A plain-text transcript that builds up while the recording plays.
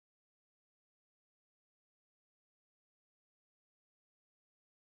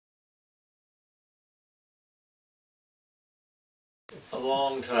A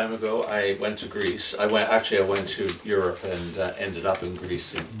long time ago, I went to Greece. Actually, I went to Europe and ended up in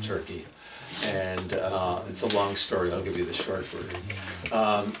Greece and Turkey. And it's a long story. I'll give you the short version.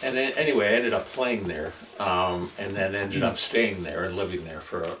 Anyway, I ended up playing there, and then ended up staying there and living there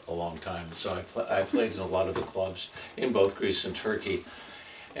for a long time. So I played in a lot of the clubs in both Greece and Turkey.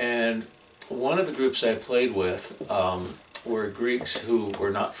 And one of the groups I played with were Greeks who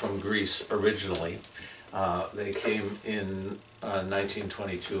were not from Greece originally. They came in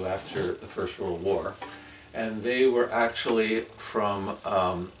 1922 after the First World War, and they were actually from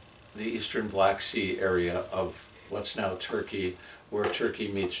the eastern Black Sea area of what's now Turkey, where Turkey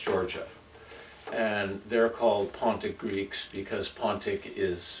meets Georgia. And they're called Pontic Greeks because Pontic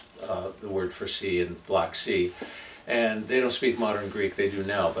is the word for sea in Black Sea. And they don't speak modern Greek, they do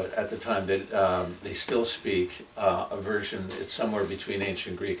now, but at the time they still speak a version, it's somewhere between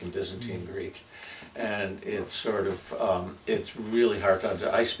ancient Greek and Byzantine Greek. And it's sort of, it's really hard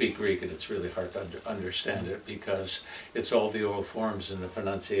to I speak Greek and it's really hard to understand it because it's all the old forms and the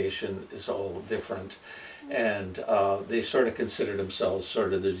pronunciation is all different. And they sort of consider themselves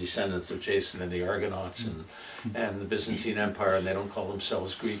sort of the descendants of Jason and the Argonauts and the Byzantine Empire, and they don't call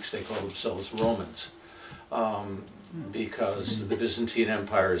themselves Greeks, they call themselves Romans. Because the Byzantine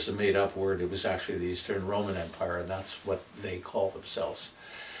Empire is a made-up word. It was actually the Eastern Roman Empire, and that's what they call themselves.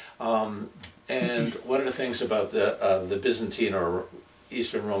 And one of the things about the Byzantine or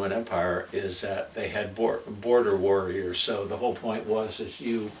Eastern Roman Empire is that they had border warriors. So the whole point was is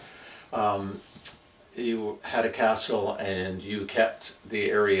you had a castle and you kept the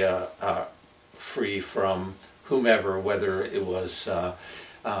area free from whomever, whether it was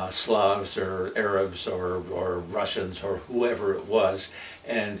Slavs or Arabs or Russians or whoever it was,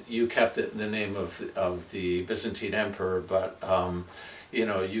 and you kept it in the name of the Byzantine Emperor, but you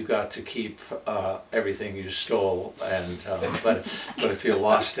know, you got to keep everything you stole, and but if you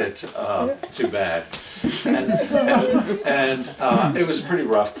lost it, too bad. And it was a pretty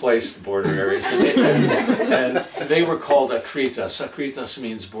rough place, the border areas, and they were called akritas. Akritas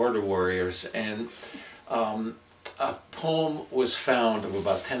means border warriors, and a poem was found of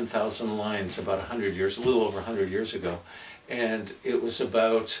about 10,000 lines about 100 years, a little over 100 years ago, and it was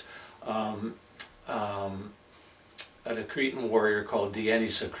about an Akritan warrior called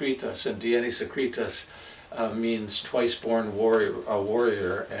Dienis Akritas, and Dienis Akritas means twice-born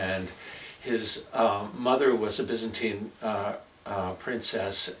warrior, and his mother was a Byzantine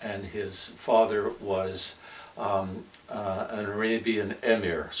princess, and his father was an Arabian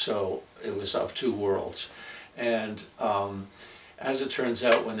emir, so it was of two worlds. And as it turns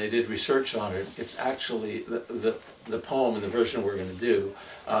out, when they did research on it, it's actually the poem and the version we're going to do,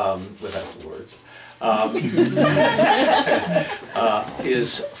 without the words,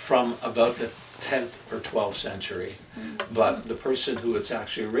 is from about the 10th or 12th century, but the person who it's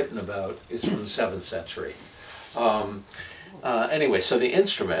actually written about is from the 7th century. Anyway, so the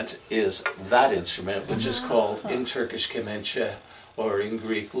instrument is that instrument, which is called in Turkish kemençe, or in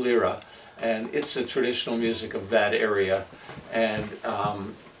Greek lira, and it's the traditional music of that area, and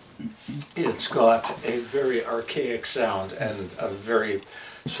it's got a very archaic sound and a very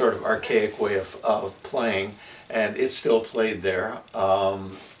sort of archaic way of playing, and it's still played there. Alana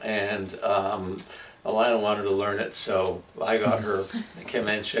wanted to learn it, so I got her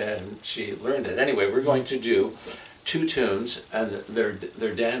kemençe and she learned it. Anyway, we're going to do two tunes, and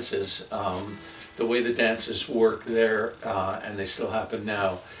their dances, the way the dances work there, and they still happen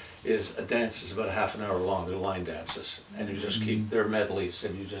now, is a dance is about a half an hour long. They're line dances, and you just keep, they're medleys,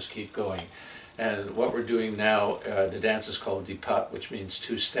 and you just keep going. And what we're doing now, the dance is called dipat, which means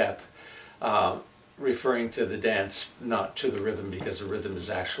two-step, referring to the dance, not to the rhythm, because the rhythm is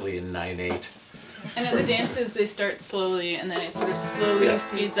actually in 9/8. And then the dances, they start slowly, and then it sort of slowly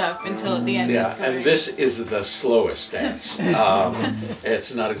speeds up until at the end. Yeah, and this is the slowest dance.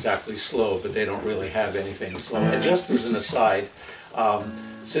 It's not exactly slow, but they don't really have anything slow. And just as an aside,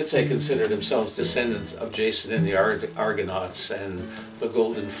 since they consider themselves descendants of Jason and the Argonauts and the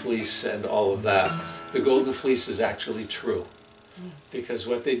Golden Fleece and all of that, the Golden Fleece is actually true. Because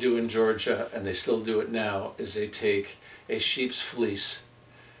what they do in Georgia, and they still do it now, is they take a sheep's fleece,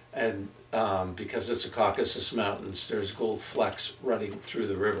 and because it's the Caucasus Mountains, there's gold flecks running through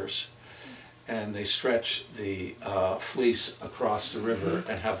the rivers. And they stretch the fleece across the river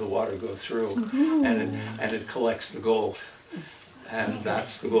and have the water go through, and it collects the gold. And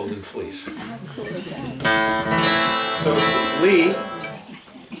that's the Golden Fleece. So, Leigh,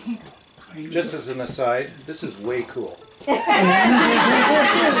 just as an aside, this is way cool.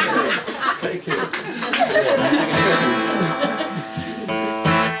 Thank you.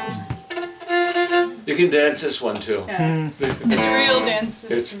 You can dance this one too. Yeah. It's real dance.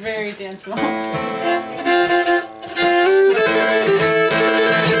 It's very danceable.